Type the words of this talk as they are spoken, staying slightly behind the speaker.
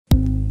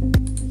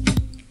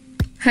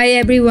Hi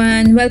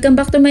everyone! Welcome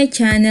back to my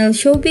channel,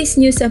 Showbiz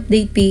News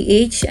Update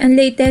PH, ang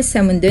latest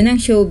sa mundo ng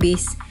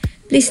showbiz.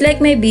 Please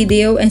like my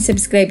video and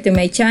subscribe to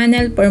my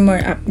channel for more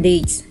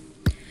updates.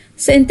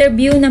 Sa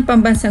interview ng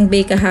Pambansang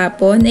Bay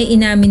kahapon ay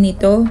inamin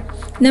nito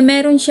na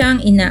meron siyang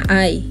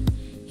inaay.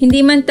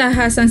 Hindi man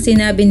tahasang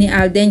sinabi ni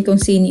Alden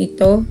kung sino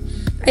ito,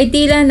 ay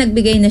tila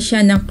nagbigay na siya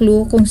ng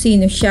clue kung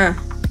sino siya.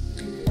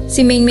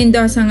 Si Maine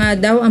Mendoza nga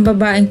daw ang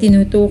babaeng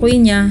tinutukoy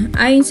niya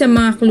ayon sa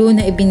mga clue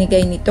na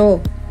ibinigay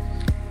nito.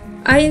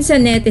 Ayon sa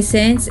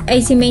netizens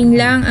ay si Maine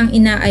lang ang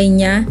inaay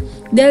niya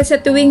dahil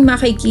sa tuwing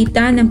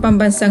makikita ng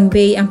Pambansang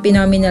Bay ang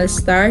phenomenal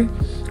star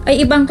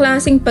ay ibang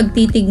klaseng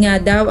pagtitig nga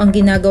daw ang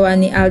ginagawa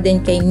ni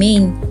Alden kay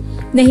Maine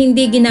na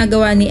hindi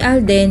ginagawa ni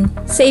Alden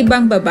sa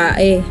ibang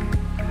babae.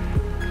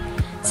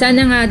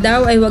 Sana nga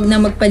daw ay wag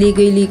na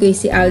magpaligoy-ligoy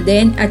si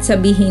Alden at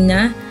sabihin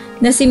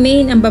na si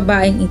Maine ang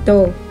babaeng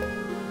ito.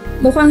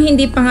 Mukhang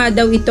hindi pa nga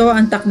daw ito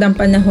ang takdang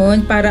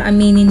panahon para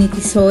aminin ni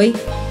Tisoy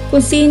kung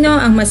sino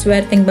ang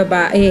maswerteng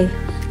babae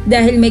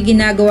dahil may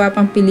ginagawa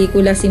pang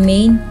pelikula si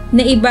Maine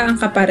na iba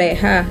ang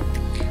kapareha.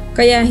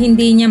 Kaya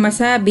hindi niya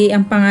masabi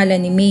ang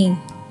pangalan ni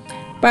Maine.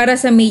 Para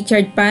sa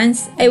Maychard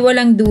fans ay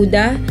walang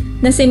duda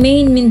na si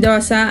Maine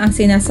Mendoza ang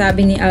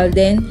sinasabi ni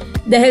Alden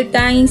dahil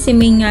tanging si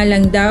Maine nga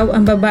lang daw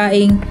ang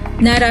babaeng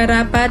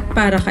nararapat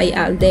para kay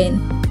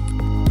Alden.